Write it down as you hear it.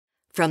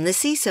From the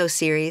CISO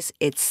series,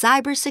 it's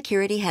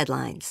Cybersecurity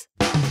Headlines.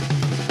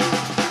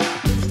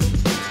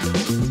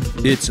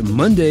 It's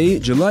Monday,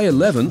 July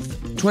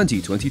 11th,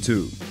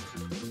 2022.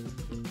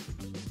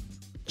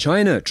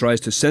 China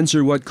tries to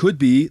censor what could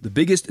be the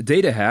biggest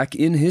data hack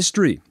in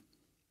history.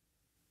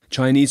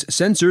 Chinese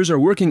censors are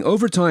working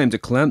overtime to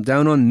clamp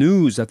down on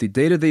news that the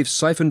data they've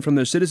siphoned from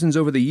their citizens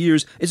over the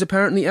years is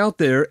apparently out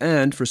there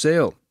and for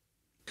sale.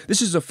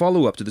 This is a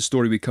follow-up to the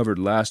story we covered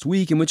last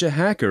week in which a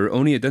hacker,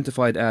 only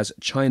identified as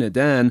China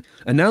Dan,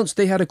 announced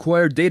they had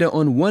acquired data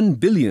on 1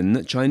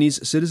 billion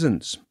Chinese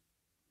citizens.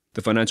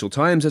 The Financial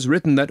Times has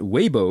written that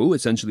Weibo,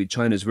 essentially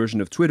China's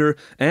version of Twitter,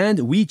 and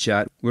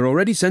WeChat were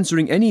already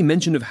censoring any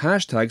mention of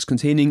hashtags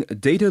containing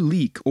data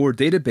leak or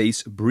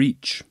database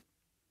breach.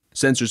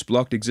 Censors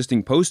blocked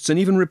existing posts and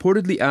even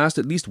reportedly asked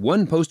at least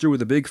one poster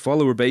with a big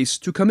follower base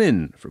to come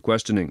in for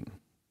questioning.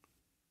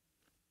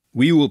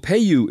 "We will pay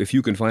you if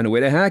you can find a way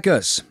to hack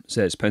us,"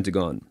 says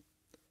Pentagon.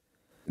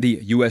 The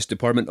U.S.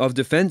 Department of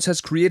Defense has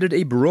created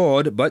a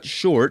broad but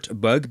short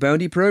bug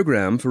bounty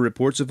program for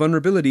reports of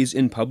vulnerabilities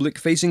in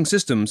public-facing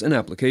systems and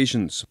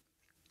applications.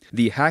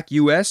 The Hack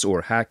US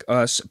or Hack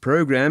Us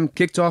program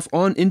kicked off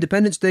on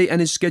Independence Day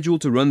and is scheduled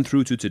to run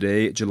through to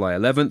today, July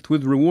 11th,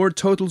 with reward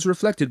totals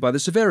reflected by the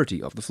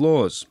severity of the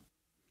flaws.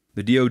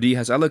 The DoD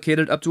has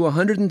allocated up to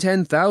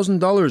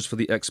 $110,000 for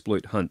the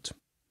exploit hunt.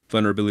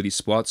 Vulnerability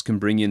spots can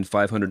bring in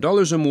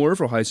 $500 or more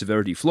for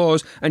high-severity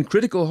flaws, and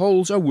critical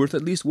holes are worth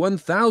at least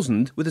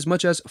 $1,000, with as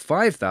much as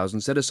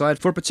 $5,000 set aside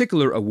for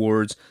particular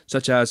awards,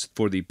 such as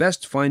for the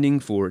best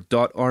finding for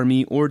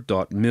 .army or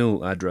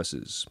 .mil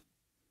addresses.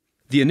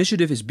 The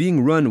initiative is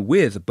being run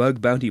with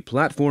bug bounty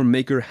platform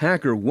maker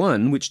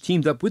HackerOne, which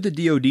teamed up with the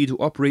DoD to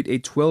operate a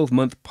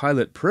 12-month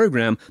pilot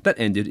program that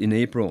ended in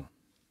April.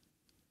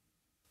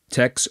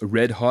 Tech's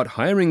red-hot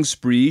hiring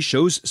spree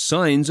shows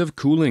signs of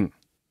cooling.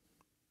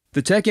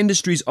 The tech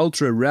industry's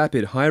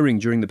ultra-rapid hiring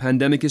during the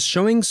pandemic is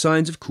showing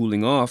signs of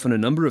cooling off, and a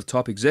number of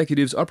top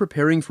executives are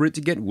preparing for it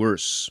to get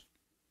worse.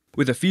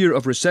 With a fear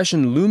of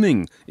recession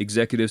looming,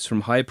 executives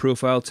from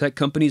high-profile tech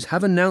companies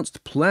have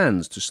announced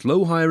plans to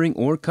slow hiring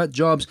or cut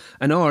jobs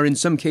and are, in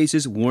some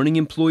cases, warning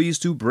employees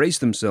to brace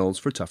themselves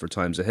for tougher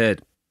times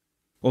ahead.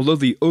 Although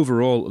the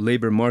overall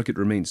labor market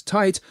remains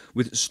tight,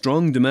 with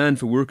strong demand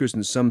for workers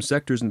in some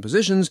sectors and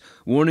positions,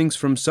 warnings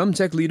from some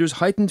tech leaders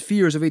heightened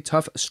fears of a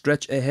tough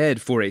stretch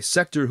ahead for a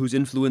sector whose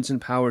influence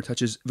and power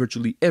touches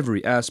virtually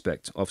every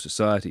aspect of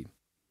society.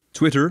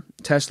 Twitter,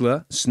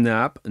 Tesla,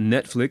 Snap,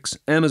 Netflix,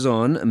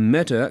 Amazon,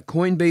 Meta,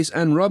 Coinbase,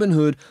 and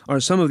Robinhood are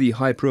some of the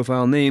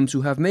high-profile names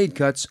who have made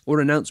cuts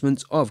or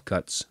announcements of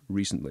cuts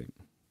recently.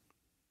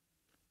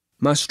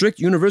 Maastricht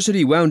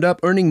University wound up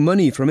earning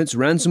money from its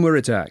ransomware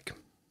attack.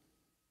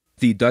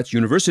 The Dutch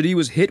university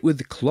was hit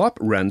with Klop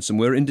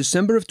ransomware in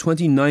December of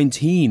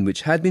 2019,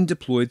 which had been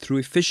deployed through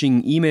a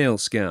phishing email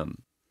scam.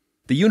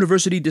 The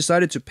university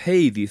decided to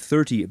pay the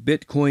 30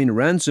 Bitcoin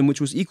ransom, which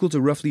was equal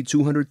to roughly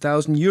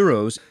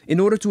 €200,000,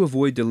 in order to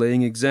avoid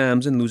delaying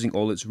exams and losing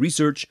all its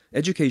research,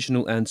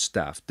 educational, and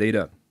staff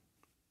data.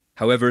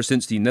 However,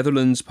 since the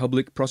Netherlands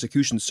Public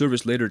Prosecution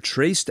Service later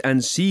traced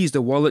and seized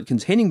a wallet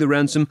containing the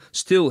ransom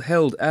still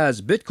held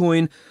as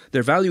Bitcoin,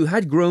 their value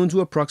had grown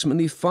to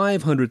approximately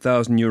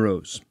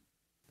 €500,000.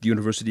 The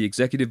university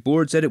executive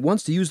board said it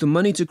wants to use the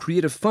money to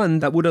create a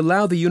fund that would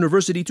allow the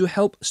university to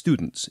help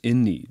students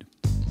in need.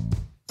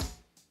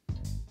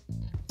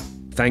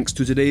 Thanks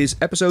to today's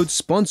episode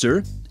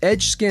sponsor,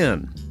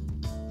 EdgeScan.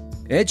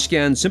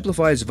 EdgeScan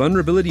simplifies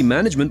vulnerability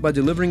management by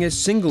delivering a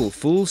single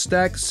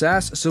full-stack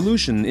SaaS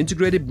solution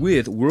integrated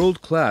with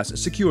world-class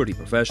security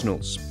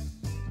professionals.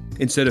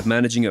 Instead of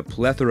managing a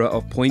plethora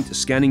of point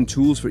scanning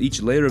tools for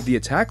each layer of the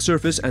attack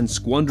surface and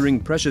squandering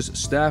precious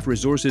staff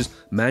resources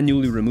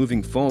manually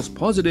removing false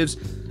positives,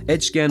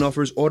 EdgeScan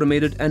offers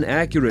automated and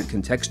accurate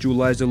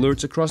contextualized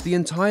alerts across the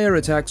entire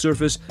attack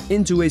surface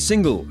into a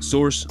single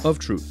source of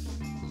truth.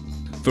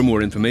 For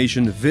more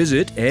information,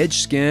 visit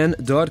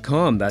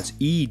edgescan.com. That's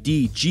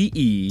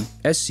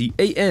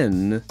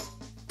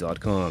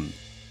EDGESCAN.com.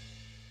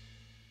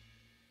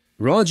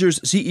 Rogers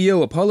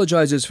CEO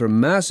apologizes for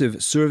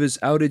massive service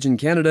outage in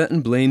Canada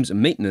and blames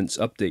maintenance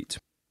update.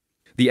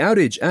 The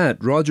outage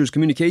at Rogers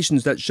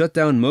Communications that shut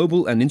down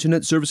mobile and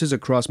internet services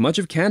across much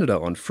of Canada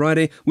on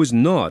Friday was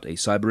not a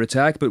cyber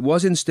attack, but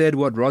was instead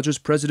what Rogers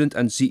President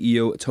and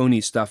CEO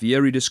Tony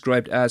Staffieri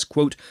described as,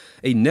 quote,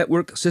 a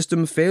network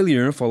system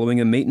failure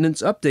following a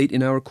maintenance update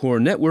in our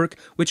core network,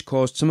 which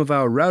caused some of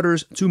our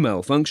routers to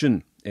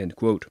malfunction, end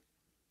quote.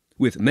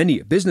 With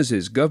many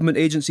businesses, government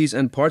agencies,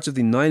 and parts of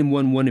the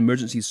 911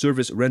 emergency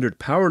service rendered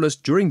powerless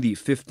during the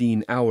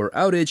 15-hour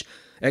outage,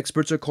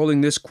 experts are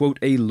calling this, quote,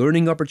 a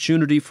learning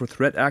opportunity for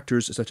threat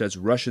actors such as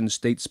Russian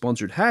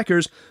state-sponsored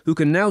hackers who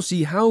can now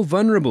see how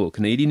vulnerable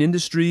Canadian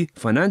industry,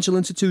 financial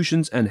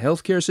institutions, and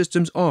healthcare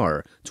systems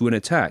are to an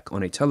attack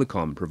on a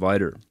telecom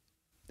provider,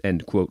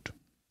 end quote.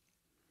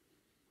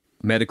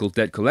 Medical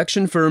debt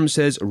collection firm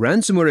says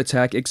ransomware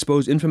attack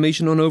exposed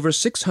information on over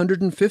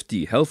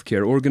 650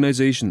 healthcare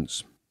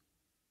organizations.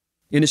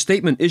 In a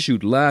statement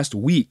issued last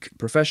week,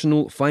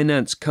 professional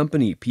finance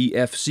company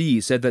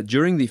PFC said that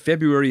during the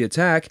February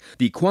attack,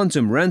 the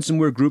Quantum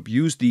ransomware group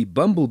used the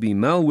Bumblebee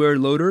malware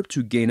loader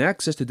to gain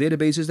access to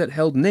databases that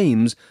held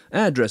names,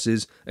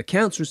 addresses,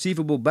 accounts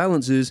receivable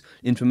balances,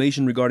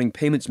 information regarding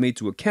payments made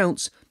to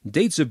accounts,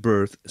 dates of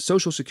birth,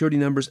 social security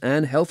numbers,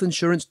 and health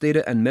insurance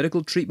data and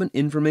medical treatment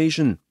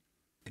information.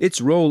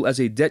 Its role as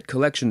a debt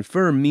collection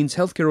firm means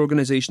healthcare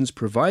organizations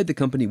provide the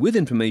company with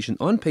information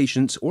on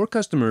patients or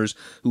customers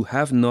who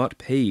have not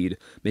paid,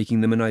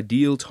 making them an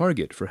ideal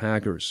target for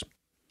hackers.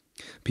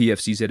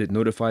 PFC said it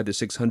notified the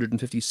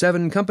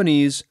 657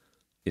 companies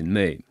in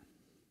May.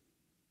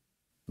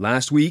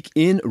 Last week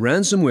in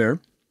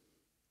ransomware.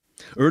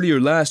 Earlier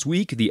last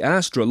week, the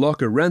Astra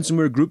Locker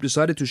ransomware group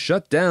decided to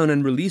shut down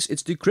and release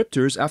its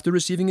decryptors after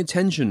receiving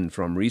attention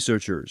from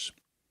researchers.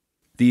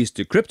 These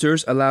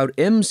decryptors allowed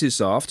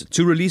MCSoft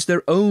to release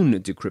their own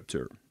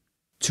decryptor.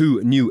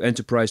 2 new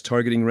enterprise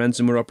targeting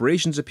ransomware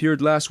operations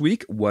appeared last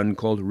week, one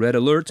called Red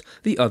Alert,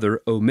 the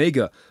other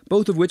Omega,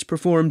 both of which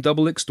perform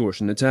double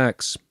extortion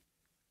attacks.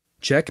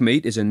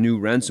 Checkmate is a new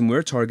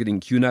ransomware targeting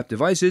QNAP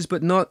devices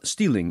but not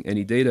stealing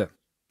any data.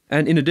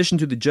 And in addition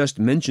to the just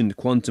mentioned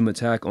quantum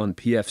attack on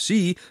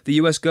PFC, the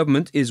US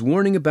government is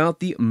warning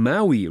about the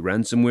Maui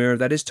ransomware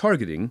that is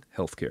targeting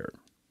healthcare.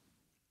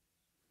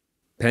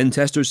 Pen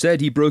tester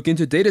said he broke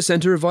into data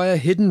center via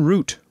hidden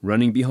route,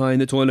 running behind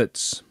the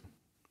toilets.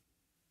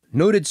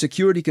 Noted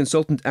security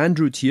consultant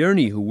Andrew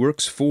Tierney, who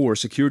works for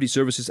security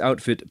services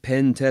outfit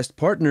Pen Test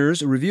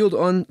Partners, revealed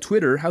on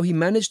Twitter how he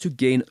managed to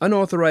gain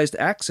unauthorized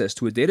access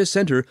to a data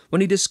center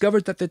when he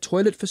discovered that the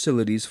toilet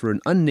facilities for an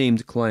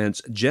unnamed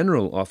client's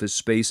general office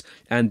space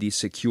and the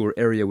secure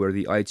area where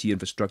the IT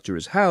infrastructure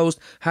is housed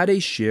had a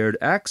shared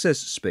access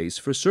space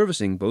for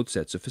servicing both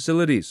sets of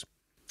facilities.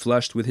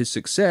 Flushed with his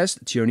success,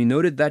 Tierney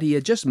noted that he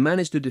had just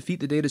managed to defeat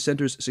the data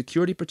center's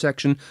security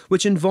protection,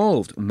 which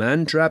involved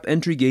man-trap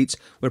entry gates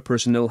where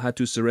personnel had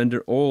to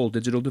surrender all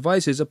digital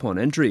devices upon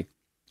entry.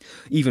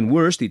 Even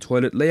worse, the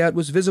toilet layout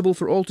was visible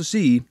for all to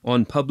see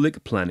on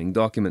public planning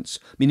documents,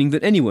 meaning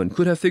that anyone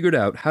could have figured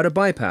out how to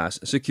bypass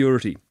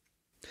security.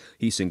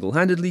 He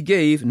single-handedly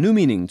gave new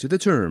meaning to the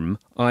term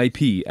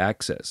IP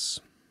access.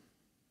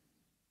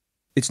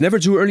 It's never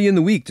too early in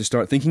the week to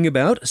start thinking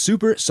about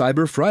Super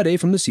Cyber Friday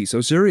from the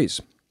CISO series.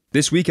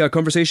 This week, our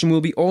conversation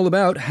will be all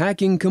about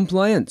hacking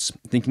compliance,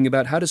 thinking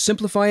about how to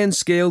simplify and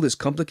scale this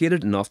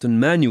complicated and often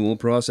manual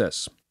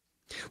process.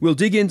 We'll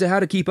dig into how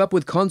to keep up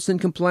with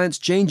constant compliance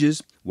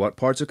changes, what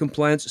parts of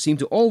compliance seem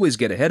to always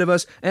get ahead of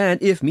us,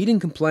 and if meeting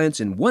compliance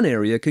in one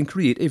area can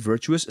create a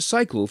virtuous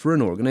cycle for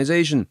an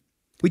organization.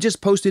 We just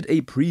posted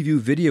a preview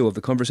video of the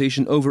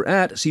conversation over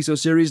at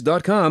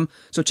CISOseries.com,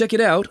 so check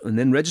it out and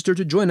then register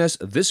to join us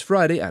this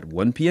Friday at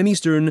 1 p.m.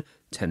 Eastern,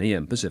 10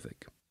 a.m.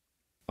 Pacific.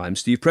 I'm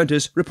Steve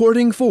Prentice,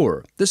 reporting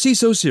for the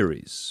CISO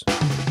Series.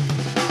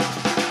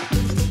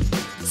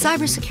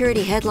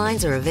 Cybersecurity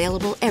headlines are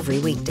available every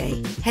weekday.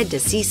 Head to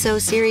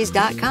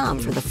CISOseries.com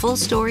for the full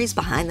stories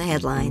behind the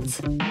headlines.